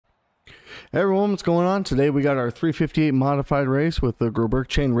Hey everyone, what's going on? Today we got our 358 modified race with the Groberg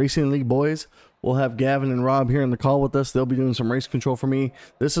Chain Racing League boys. We'll have Gavin and Rob here in the call with us. They'll be doing some race control for me.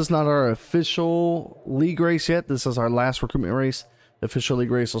 This is not our official league race yet. This is our last recruitment race. The official league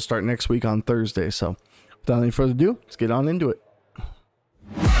race will start next week on Thursday. So without any further ado, let's get on into it.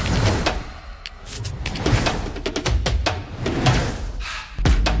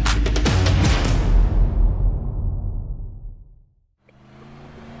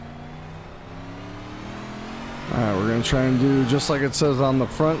 Alright, we're going to try and do just like it says on the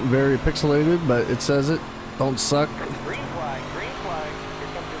front, very pixelated, but it says it. Don't suck. Green flag, green flag. Here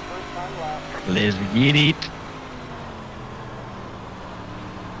comes your first time lap. Let's get it.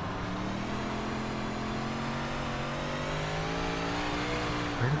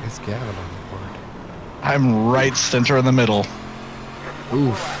 Where is Gavin on the board? I'm right center in the middle.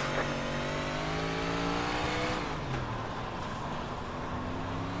 Oof.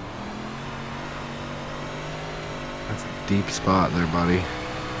 That's a deep spot there, buddy.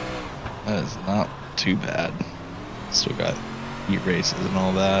 That is not too bad. Still got heat races and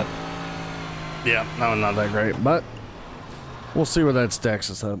all that. Yeah, no, not that great, but we'll see where that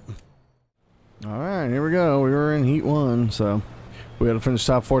stacks us up. Alright, here we go. We were in Heat 1, so we got to finish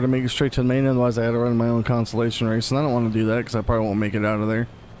top 4 to make it straight to the main. Otherwise, I had to run my own consolation race, and I don't want to do that because I probably won't make it out of there.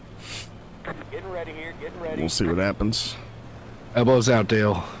 Getting ready here, getting ready. We'll see what happens. Elbows out,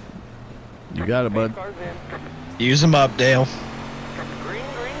 Dale. You got it, bud. Cars in. Use them up, Dale. Green,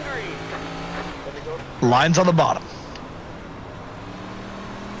 green, green. Let me go. Lines on the bottom.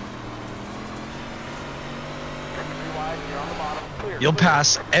 Three wide, you're on the bottom. Clear. You'll clear.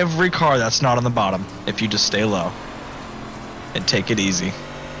 pass every car that's not on the bottom if you just stay low and take it easy.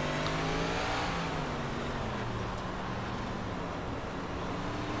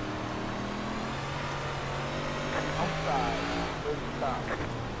 Outside. Good stop.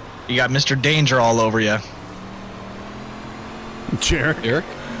 You got Mr. Danger all over you. Chair. Eric?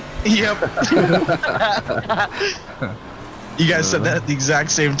 Yep. You guys said that at the exact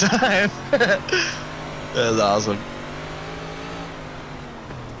same time. That's awesome.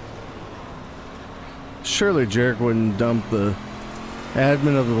 Surely Jarek wouldn't dump the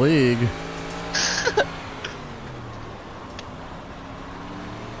admin of the league.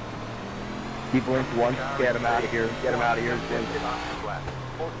 Keep linked one. Get him out of here. Get him out of here. 14.9.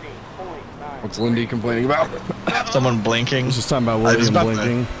 What's Lindy complaining about? Someone blinking. This is talking about I was William about to-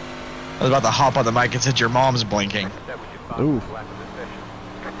 blinking. I was about to hop on the mic and said your mom's blinking. Ooh.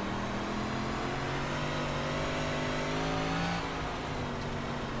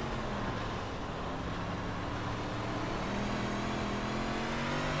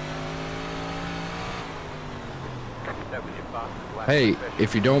 Hey,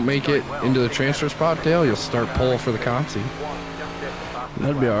 if you don't make it into the transfer spot, Dale, you'll start pole for the consi.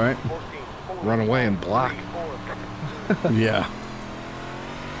 That'd be alright. Run away and block. Yeah.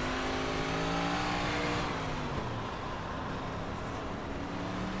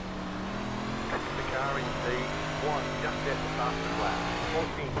 The car in C1 just at the fastest lap.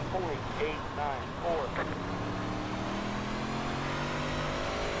 14.894.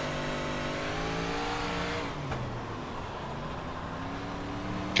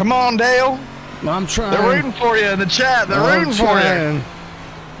 Come on, Dale. I'm trying. They're rooting for you in the chat. They're I'm rooting for you. trying.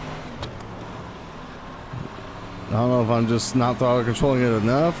 I don't know if I'm just not throttle controlling it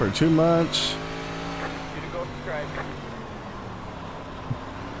enough or too much. You to go to stripe.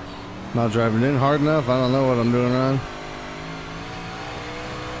 Not driving in hard enough. I don't know what I'm doing wrong.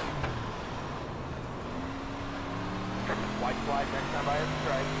 White flag next time I have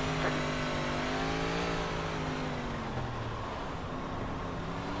stripe.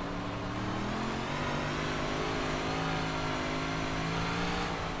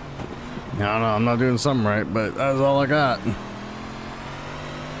 I don't know. I'm not doing something right, but that's all I got.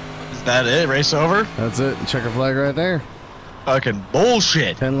 Is that it? Race over? That's it. Checker flag right there. Fucking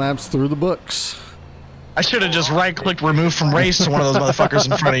bullshit. 10 laps through the books. I should have just right-clicked remove from race to one of those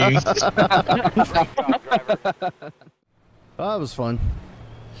motherfuckers in front of you. Oh, that was fun.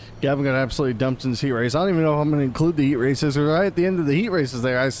 Gavin got absolutely dumped in this heat race. I don't even know if I'm going to include the heat races. Or right at the end of the heat races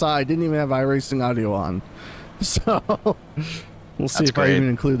there, I saw I didn't even have iRacing audio on. So we'll see That's if I great. even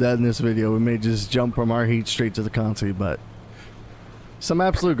include that in this video. We may just jump from our heat straight to the consi, but some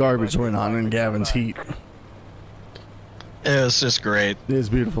absolute garbage went on in Gavin's heat. It was just great. It is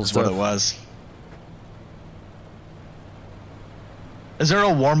beautiful That's stuff. what it was. Is there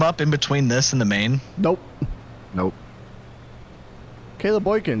a warm-up in between this and the main? Nope. Nope. Caleb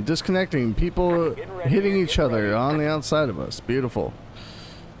Boykin disconnecting, people hitting each other on the outside of us. Beautiful.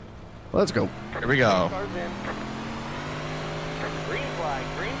 Let's go. Here we go. Cars in. Green flag,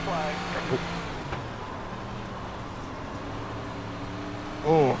 green flag.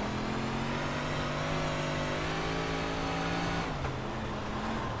 Oh.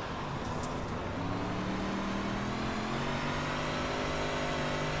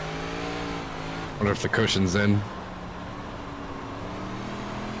 Wonder if the cushion's in.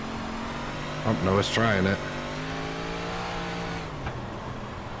 Oh, no, it's trying it.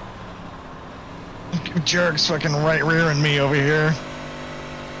 Jerk's fucking right rearing me over here.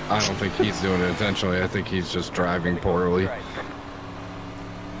 I don't think he's doing it intentionally. I think he's just driving poorly.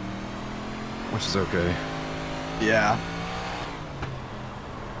 Which is okay. Yeah.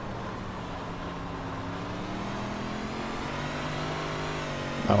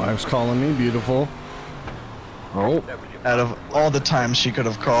 My wife's calling me, beautiful. Oh. Out of all the times she could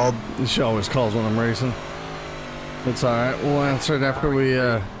have called. She always calls when I'm racing. It's alright, we'll answer it after we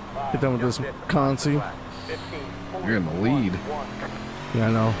get done with this consi. You're in the lead. Yeah,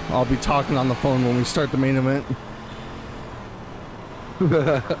 I know. I'll be talking on the phone when we start the main event.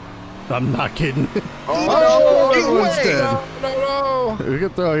 I'm not kidding. Oh, everyone's dead. No. We can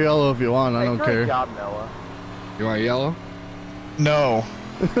throw yellow if you want, I don't care. Job, Noah. You want yellow? No.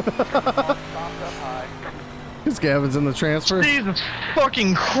 Because Gavin's in the transfer. Jesus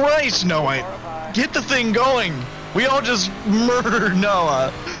fucking Christ, Noah. Get the thing going. We all just murdered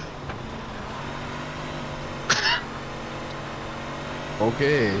Noah.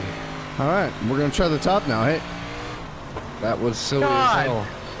 Okay. Alright, we're going to try the top now, hey? That was silly as God hell.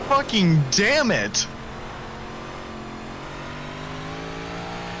 fucking damn it.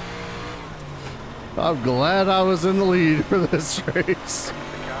 I'm glad I was in the lead for this race. The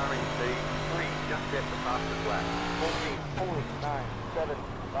car in C3 just at the fastest lap. 14, 9, 7,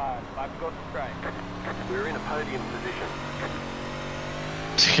 5. I've got straight. We're in a podium position.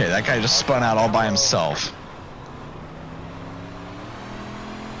 Okay, that guy just spun out all by himself.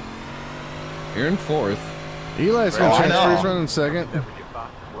 You're in fourth. Eli's going to Oh, I transfer, know. he's running second. That was your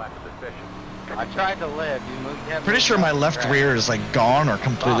fastest lap of the session. I tried to live. You moved. Pretty sure my left rear is like gone or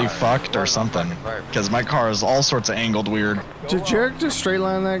completely fucked or something. Because my car is all sorts of angled weird. Did Jarek just straight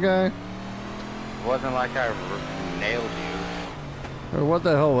line that guy? It wasn't like I nailed you. Or what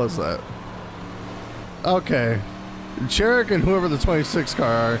the hell was that? Okay. Jarek and whoever the 26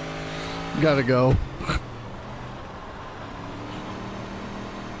 car are, gotta go.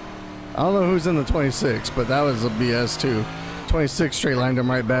 I don't know who's in the 26, but that was a BS too. 26 straight lined him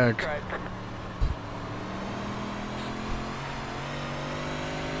right back.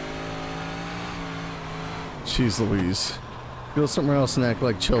 Jeez Louise. Go somewhere else and act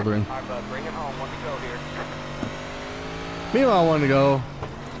like children. All right, bud, bring it home. Want to go here? Meanwhile, I want to go.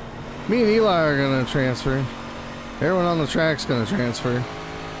 Me and Eli are gonna transfer. Everyone on the track's gonna transfer.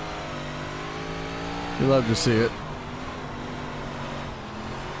 You love to see it.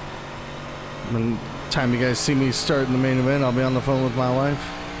 When the time you guys see me starting the main event, I'll be on the phone with my wife.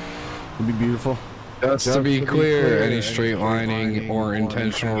 It'll be beautiful. Just to be clear, any straight lining or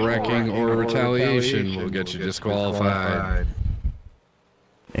intentional wrecking or retaliation will get you disqualified.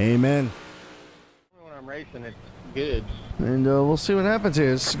 Amen. When I'm racing, it's good. And we'll see what happens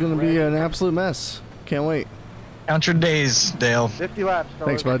here. It's going to be an absolute mess. Can't wait. Count your days, Dale. 50 laps.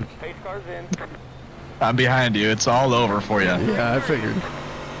 Thanks, bud. Pace car's in. I'm behind you. It's all over for you. Yeah, I figured.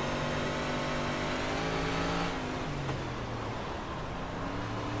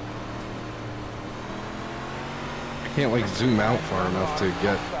 I can't like zoom out far enough to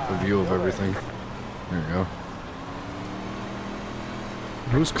get a view of everything. There you go.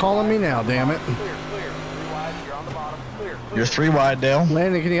 Who's calling me now, damn it? Clear, clear. 3 wide. You're on the bottom. Clear, clear. You're 3 wide, Dale.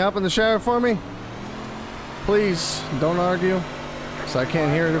 Landon, can you hop in the shower for me? Please, don't argue. So I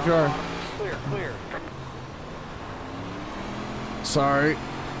can't hear it if you are. Clear, clear. Sorry.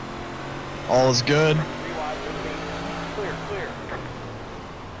 All is good. 3 wide. 15. Clear, clear.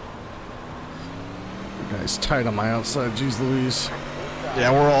 You guys tight on my outside, jeez Louise.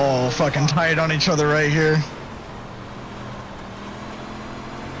 Yeah, we're all fucking tight on each other right here.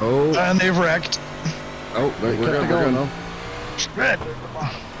 Oh, And they've wrecked. oh, They we're kept good, it going we're good. though. Shit. That was your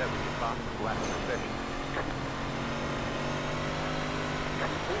fastest lap of the session.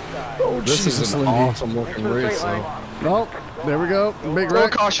 Oh, This Jesus, is an Lindy. awesome looking race, though. Oh, there we go. Big Roll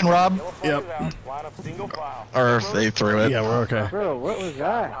wreck. caution, Rob. Yep. Line up single file. Or if they threw it. Yeah, we're okay. Bro, what was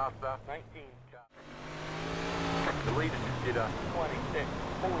that? 19. The leader just did a 26,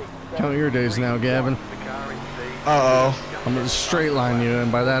 47. Count your days now, Gavin. The car in C. Uh-oh. I'm gonna straight line you,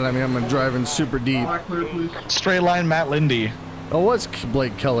 and by that I mean I'm gonna drive in super deep. Straight line Matt Lindy. Oh, what's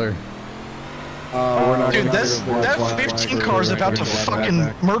Blake Keller? We're not Dude, gonna that do a black 15 flag, car is we're about to gonna do a black fucking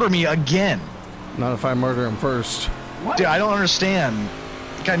flag. murder me again. Not if I murder him first. Dude, I don't understand.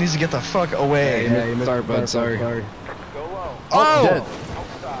 Guy needs to get the fuck away. Yeah, sorry, bud. Sorry. Go low. Oh! Dead.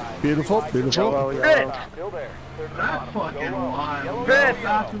 Outside. Beautiful, beautiful. Still there. Clear to the bottom. Fucking Go low. wild. Yellow, Bet yellow,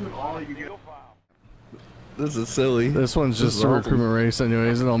 not yellow. doing all you get. Single file. This is silly. This one's This just is a awesome. recruitment race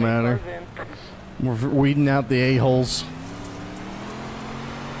anyways, it don't matter. Cars in. We're weeding out the a-holes.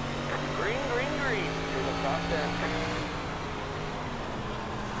 Green, green, green. To the top 10.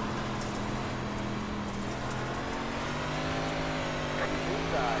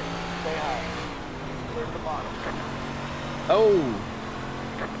 Inside. Stay high. Clear to the bottom. Oh.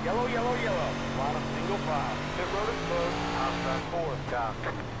 Yellow, yellow, yellow. Line up single file. Pit road is closed. Outside 4. Stop.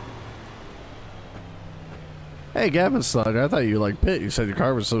 Hey, Gavin Slugger, I thought you liked Pit. You said your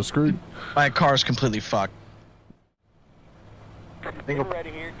car was so screwed. My car's completely fucked. Getting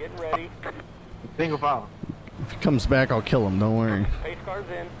ready here. Getting ready. Single file. If he comes back, I'll kill him. Don't worry. Pace cars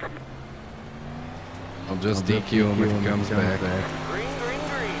in. I'll just DQ him if he comes back. Green, green,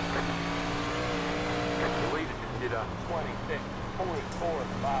 green. Deleted. Did 26, 44,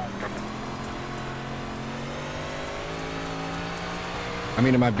 5. I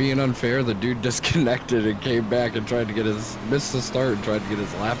mean, am I being unfair? The dude disconnected and came back and tried to get his missed the start and tried to get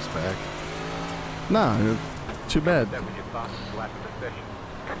his laps back. Nah, too bad. That was your fastest lap of the session.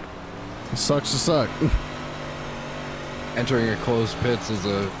 It sucks to suck. Entering a closed pits is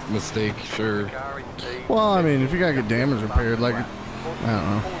a mistake, sure. Car in D. Well, I mean, if you gotta get damage repaired, like, I don't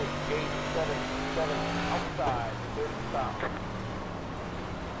know. 8, 7, 7, outside. Clear to stop.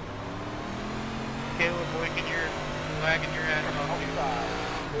 Caleb, wagging your ass off here. Outside.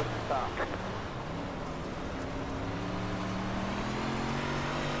 Clear to stop.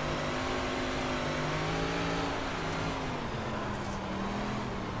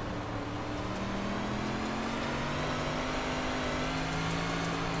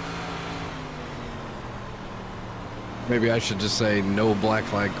 Maybe I should just say no black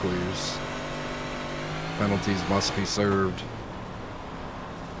flag clears. Penalties must be served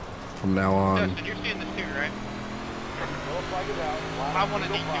from now on. Justin, you're seeing this too, right? Yellow flag is out. Line I up want to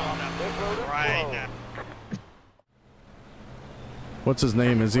single DQ file. on that Pit road is right closed. now. What's his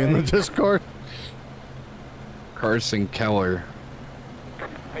name? Is he in the Discord? Carson Keller.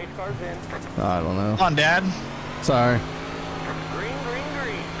 Pace cars in. I don't know. Come on, Dad. Sorry. Green, green,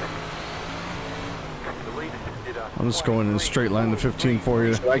 green. Deleted. Did I'm just going in a straight line to 15 for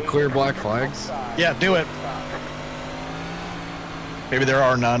you. Should I clear black flags? Yeah, do it. Maybe there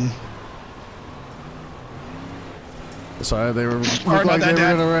are none. Sorry, they were Sorry looked about like that, they were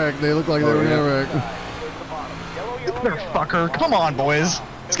Dad. gonna wreck. They look like they were gonna wreck. Motherfucker. Come on, boys.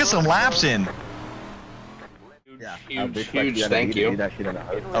 Let's get some laps in. Huge thank you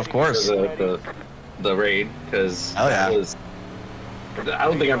Of course. for the raid, because Oh, yeah. I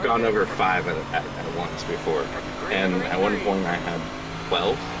don't think I've gone over 5 at once before, and at one point I had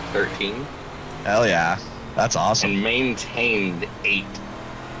 12, 13, Hell yeah. That's awesome. and maintained 8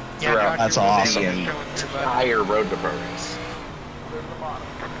 Yeah, throughout That's Dr. Wilson awesome. is showing through, bud. entire road to pro race.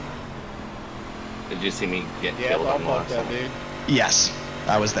 Did you see me get killed on the last one? Yes,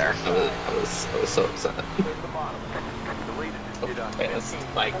 I was there. I was so upset. It's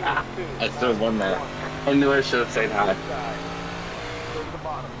like, I should have won that. I knew I should have said hi.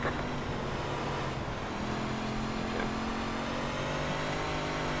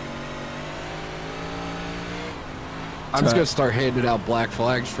 I'm just gonna start handing out black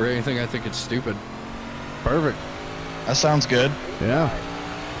flags for anything I think it's stupid. Perfect. That sounds good. Yeah.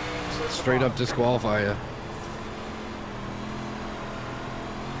 Straight up disqualify you.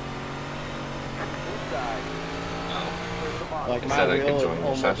 Like He my said I could wheel join the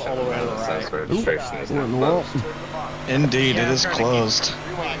almost session, all the way to the and it says right. registration is What not in the world? closed. Indeed, Yeah, it I'm is trying to keep closed.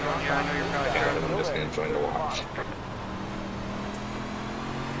 rewinding on here. I know you're probably tired of I'm just gonna join to watch.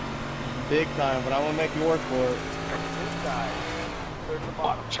 Big time, but I want to make you work for it.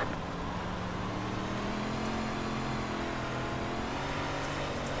 Watch.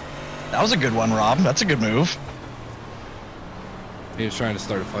 That was a good one, Rob. That's a good move. He was trying to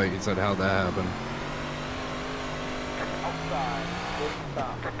start a fight. He said, how'd that happen?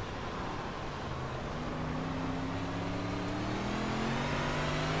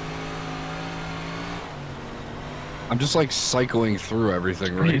 I'm just like cycling through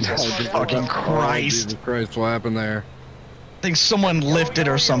everything right now. Jesus Just fucking like, oh, Christ. Jesus Christ, what happened there? I think someone lifted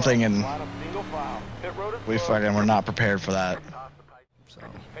or something, and we fucking were not prepared for that. So.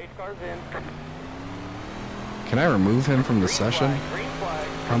 Can I remove him from the session?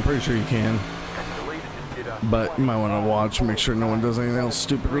 I'm pretty sure you can. But you might want to watch, make sure no one does anything else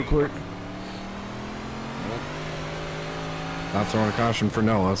stupid real quick. Not throwing a caution for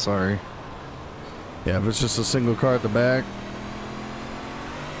Noah, sorry. Yeah, if it's just a single car at the back.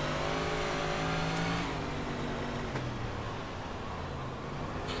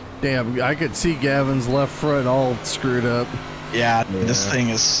 Damn, I could see Gavin's left front all screwed up. Yeah, this thing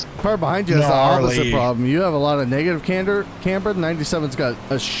is Far behind you has the opposite gnarly. problem. You have a lot of negative camber. The 97's got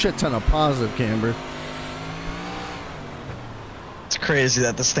a shit ton of positive camber. It's crazy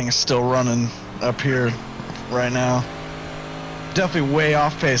that this thing is still running up here right now. Definitely way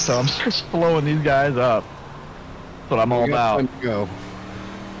off pace though. I'm just blowing these guys up. That's what I'm all about. Go.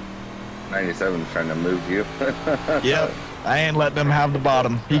 97's trying to move you. Yep. I ain't letting him have the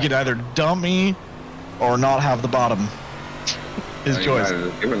bottom. He could either dump me or not have the bottom. His choice.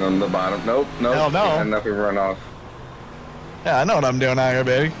 Giving them the bottom. Nope. Hell no. And nothing run off. Yeah, I know what I'm doing out here,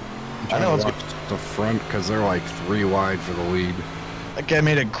 baby. I know to what's watch the front because they're like 3 wide for the lead. That guy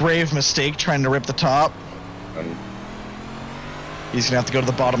made a grave mistake trying to rip the top. He's gonna have to go to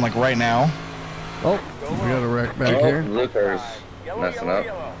the bottom like right now. Oh, we got a wreck back here. Luther's messing up.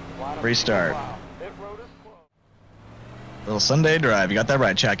 Restart. Little Sunday drive. You got that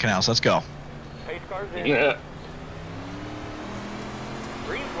right, Chad Canals. Let's go. Pace cars in. Yeah.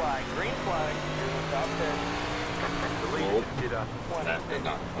 Green flag, green flag. Here's the top 10. The lead did a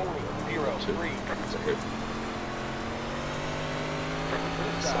 20, 0, 3.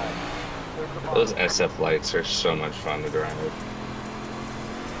 Those SF lights are so much fun to drive.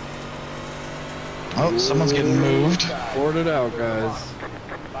 Oh, someone's getting moved. Board it out, guys.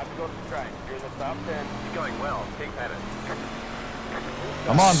 About to go to strike. Here's the top 10. It's going well. Take that.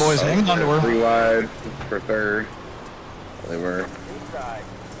 Come on, boys. Hang on to her. 3 wide for third. They were. Inside.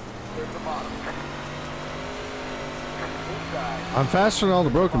 Here's the bottom. Inside. I'm faster than all the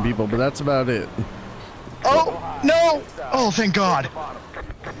broken people, but that's about it. Oh, no. Oh, thank God.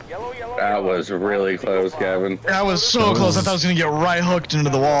 Yellow, yellow, That was really close, Gavin. That was so close. I thought I was going to get right hooked into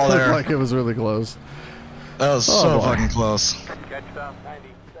the wall Looked there. like it was really close. That was Oh, so boy. fucking close. Catch up.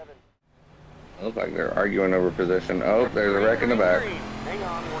 97. Looks like they're arguing over position. Oh, there's a wreck in the back. Hang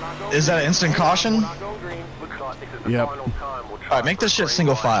on, we're not going Is that green. instant caution? We're not going green. Looks like this is the Yep. final time. We'll try All right, make this for shit green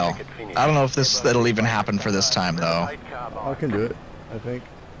single line, file. ticket finish. I don't know if that'll even happen for this time, though. White car I bar. can do it, I think.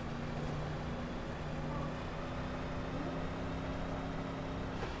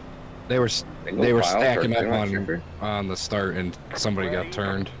 They were File stacking for up single shifter. on the start and somebody got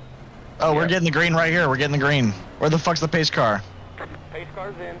turned. Oh, we're getting the green right here. We're getting the green. Where the fuck's the pace car? Pace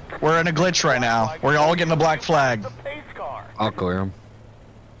car's in. We're in a glitch right now. We're all getting a black flag. The pace car. I'll clear them.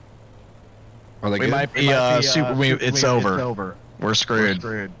 Are they We good? might be it's over. We're screwed.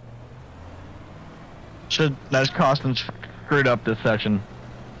 That's costing screwed up this session.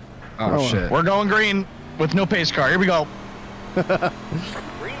 Oh, shit. We're going green with no pace car. Here we go. Green flag,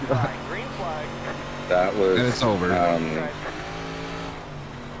 green flag. That was. And it's over.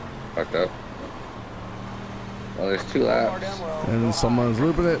 Fucked up. Well, there's 2 laps. And someone's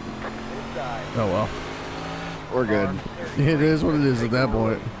looping it. Inside. Oh well. We're good. It is what it is at that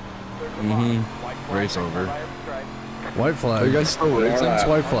point. Mm-hmm. Race over. White Are flag. you guys still racing? It's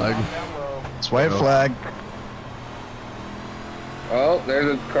white flag. It's white flag. Oh,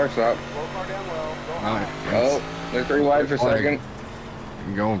 there's a car stop. Alright. Oh, they're 3 wide for second.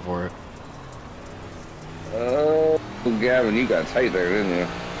 I'm going for it. Oh, Gavin, you got tight there, didn't you?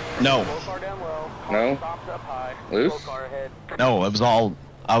 No. No? Loose? No, it was all.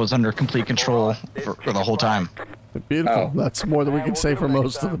 I was under complete control for the whole time. Beautiful. Oh. That's more than we can say for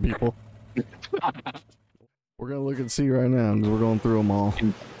most of the people. We're gonna look and see right now because we're going through them all.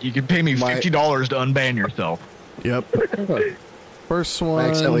 You can pay me $50 to unban yourself. Yep. First I one.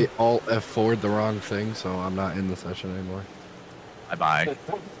 accidentally alt F4'd the wrong thing, so I'm not in the session anymore. Bye-bye.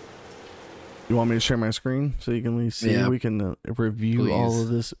 You want me to share my screen so you can at least see? Yeah. We can review all Please. of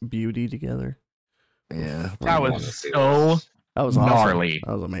this beauty together. Yeah. That was so That was awesome. gnarly.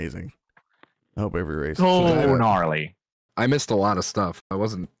 That was amazing. I hope every race. So is like that. gnarly. I missed a lot of stuff. I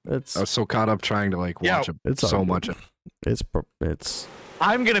was so caught up trying to like watch it's so all much. good. It's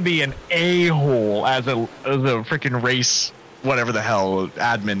I'm gonna be an a-hole as a freaking race, whatever the hell,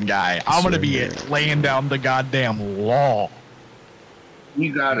 admin guy. I'm gonna be laying down the goddamn law.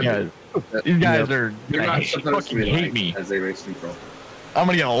 You got it. Yeah. These guys are You're not supposed to fucking be hate like me. as they race control. I'm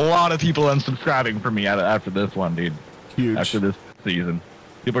gonna get a lot of people unsubscribing from me after this one, dude. huge. After this season,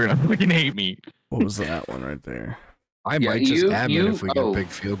 people are gonna fucking hate me. What was that one right there? I Yeah, might just you- admin you- if we oh. get big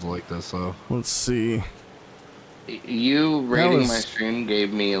fields like this, though. Let's see. You rating was- my stream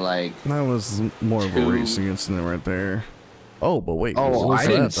gave me like. That was more of a 2. racing incident right there. Oh, but wait. Oh, what was I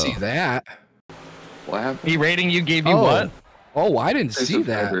didn't that, see though? that. What happened? He rating you gave you Oh. what? Oh, I didn't see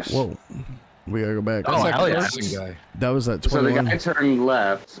that. Subscribers. Whoa. We gotta go back. Oh, That's like hell a yeah. racing guy. That was that So the 21. guy turned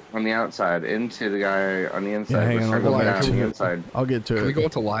left on the outside into the guy on the inside. hang which on, I'll turned go the guy back on to the it. inside. I'll get to Can it. we go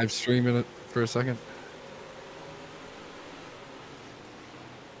to live stream in it for a second?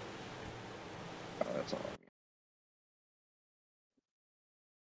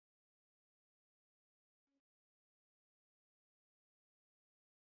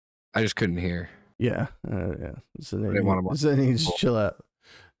 I just couldn't hear. Yeah. Yeah. So I didn't want to. then you just chill out.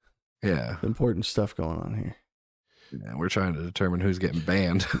 Yeah. Important stuff going on here. Yeah, we're trying to determine who's getting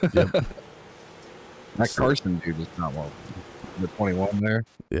banned. Yep. That Carson dude is not well. The 21 there.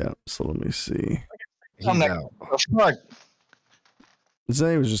 Yeah. So let me see. He's out. Fuck.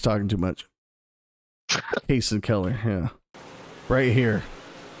 Zay was just talking too much. Case and Keller. Yeah. Right here.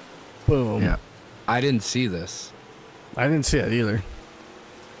 Boom. Yeah. I didn't see this. I didn't see it either.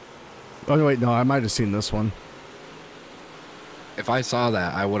 Oh, no, wait. No, I might have seen this one. If I saw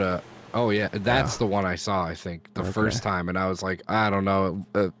that, I would have. Oh, yeah. That's the one I saw, I think, the first time. And I was like, I don't know.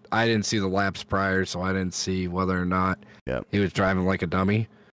 I didn't see the laps prior, so I didn't see whether or not he was driving like a dummy.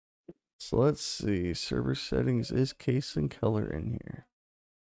 So let's see. Server settings. Is Case and Keller in here?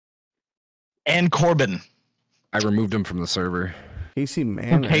 And Corbin. I removed him from the server. Casey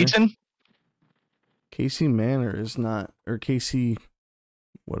Manor. Peyton? Casey Manor is not, or Casey,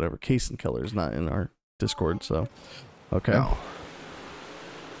 whatever. Case and Keller is not in our Discord, so. Okay. No.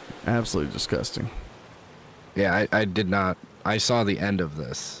 Absolutely disgusting. Yeah, I did not. I saw the end of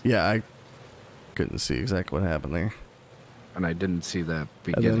this. Yeah, I couldn't see exactly what happened there. And I didn't see that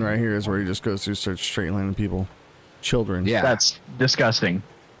beginning. And then right here is where he just goes through, starts straight lining people. Children. Yeah. That's disgusting.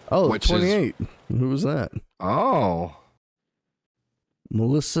 Oh, Which 28. Who was that? Oh.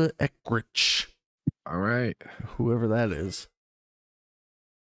 Melissa Eckrich. All right. Whoever that is.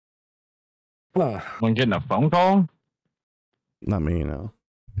 When getting a phone call? Not me, no.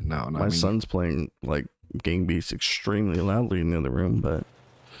 No, not My me. son's playing like Gang Beasts extremely loudly in the other room, but.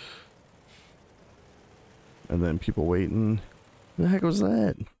 And then people waiting. Who the heck was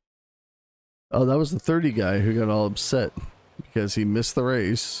that? Oh, that was the 30 guy who got all upset because he missed the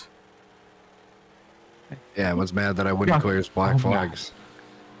race. Yeah, I was mad that I wouldn't clear his black flags.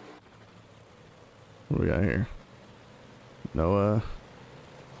 What do we got here? No,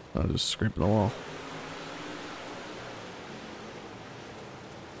 I'm just scraping the wall.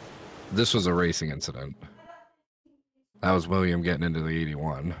 This was a racing incident. That was William getting into the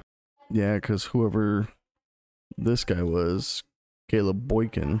 81. Yeah, because whoever this guy was, Caleb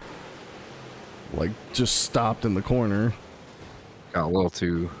Boykin, like just stopped in the corner. Got a little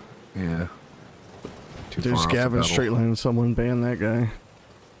too, yeah. Too There's far off the Gavin pedal. straight line. Someone ban that guy.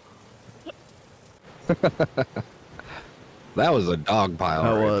 That was a dog pile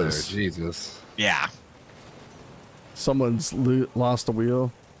That right was. there. Jesus. Yeah. Someone's lost a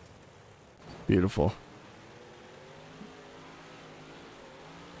wheel. Beautiful.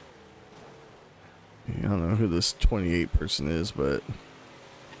 I don't know who this 28 person is, but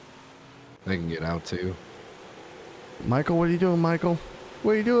They can get out too. Michael, what are you doing, Michael?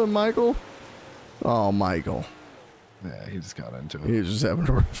 What are you doing, Michael? Oh, Michael. Yeah, he just got into it. He was just having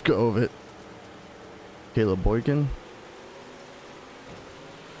a rough go of it. Caleb Boykin.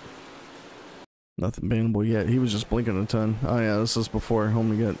 Nothing bannable yet. He was just blinking a ton. Oh yeah, this is before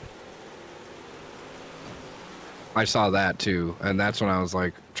home get. I saw that too, and that's when I was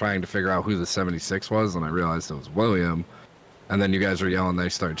like trying to figure out who the 76 was, and I realized it was William. And then you guys were yelling they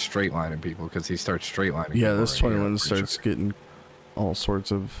start straight lining people because he starts straight lining. Yeah, people this right 21 here, I'm pretty starts getting all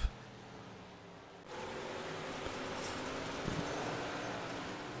sorts of.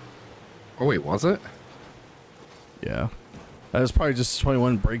 Oh wait, was it? Yeah, that was probably just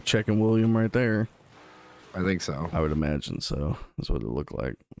 21 brake checking William right there. I think so. I would imagine so. That's what it looked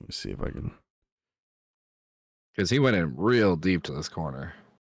like. Let me see if I can. Because he went in real deep to this corner.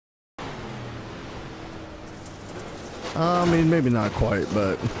 I mean, maybe not quite,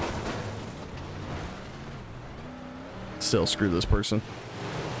 but still screw this person.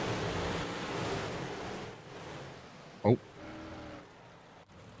 Oh.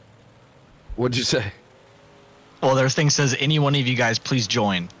 What'd you say? Well, their thing says, any one of you guys please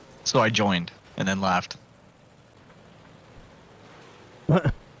join. So I joined and then left.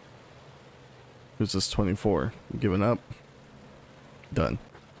 What? Who's this 24? Giving up? Done.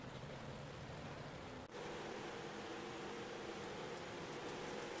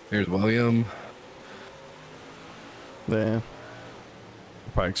 Here's William. Yeah.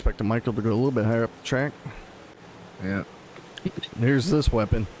 Probably expecting Michael to go a little bit higher up the track. Yeah. Here's this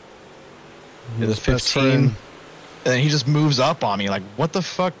weapon. The His best 15. friend. And then he just moves up on me like, what the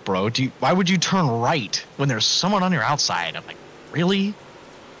fuck, bro? Why would you turn right when there's someone on your outside? I'm like, really?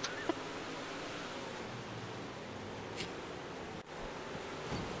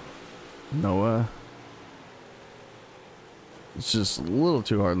 Noah. It's just a little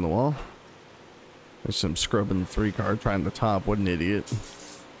too hard on the wall. There's some scrubbing the 3 car trying to top. What an idiot.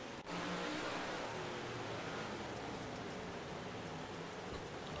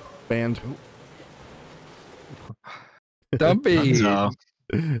 Banned. Dumpy.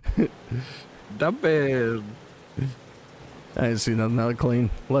 Dump it. I didn't see nothing out clean.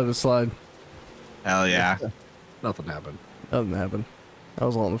 Let it slide. Hell yeah. Nothing happened. Nothing happened. I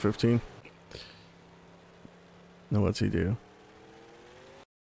was all in the 15. Now what's he do?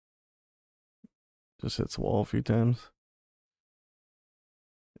 Just hits the wall a few times.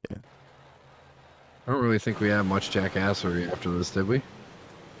 Yeah. I don't really think we have much jackassery after this, did we?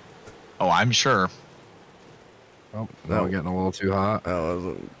 Oh, I'm sure. Oh, now we're getting a little too hot. That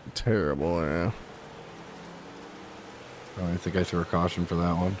was terrible, yeah. I think I threw a caution for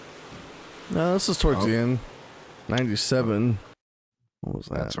that one. No, this is towards the end. 97. What was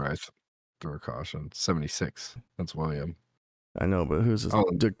that? That's right. Threw a caution. 76. That's William. I know, but who's this?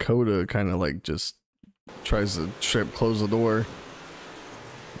 Dakota kind of like just tries to straight close the door.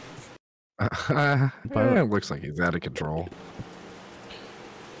 It looks like he's out of control.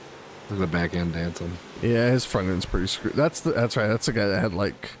 Look at the back end dancing. Yeah, his front end's pretty screwed. That's right. That's the guy that had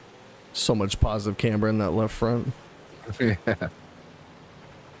like so much positive camber in that left front. Yeah.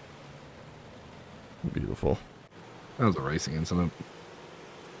 Beautiful. That was a racing incident.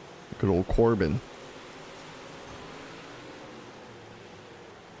 Good old Corbin.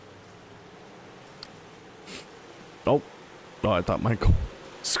 Oh, I thought Michael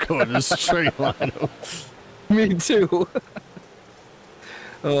was going a straight line. Me too.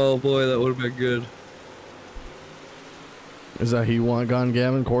 Oh boy, that would have been good. Is that who you want gone,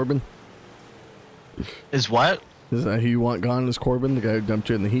 Gavin? Corbin? Is what? Is that who you want gone? Is Corbin, the guy who dumped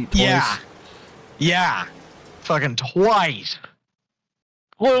you in the heat twice? Yeah. Yeah. Fucking twice.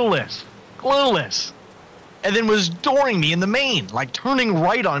 Clueless. And then was dooring me in the main, like turning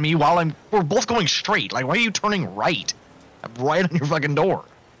right on me while we're both going straight. Like, why are you turning right? I'm right on your fucking door.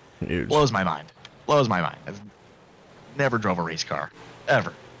 Huge. Blows my mind. I've never drove a race car.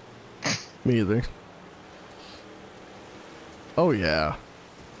 Ever. Me either. Oh, yeah.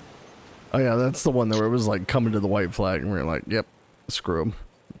 Oh, yeah, that's the one that where it was like coming to the white flag, and we were like, yep, screw him.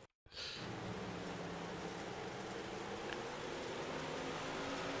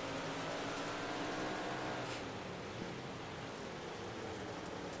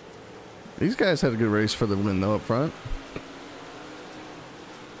 These guys had a good race for the win, though, up front.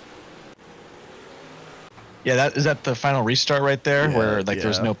 Yeah, is that the final restart right there, Yeah, where like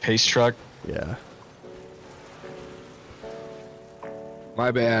there's no pace truck? Yeah.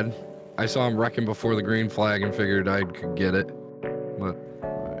 My bad. I saw him wrecking before the green flag and figured I could get it. But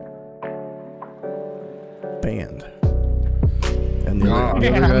Banned. And the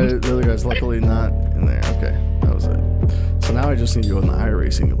other guy's luckily not in there. Okay, that was it. So now I just need to go in the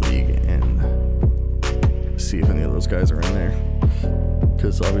iRacing League and see if any of those guys are in there.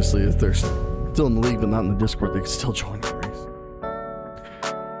 Because obviously if they're still in the league but not in the Discord, they can still join the race.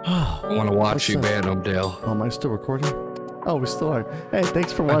 I want to watch you ban them, Dale. Oh, am I still recording? Oh, we still are. Hey,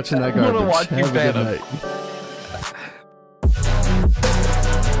 thanks for watching that garbage. I want to watch you ban them. Night.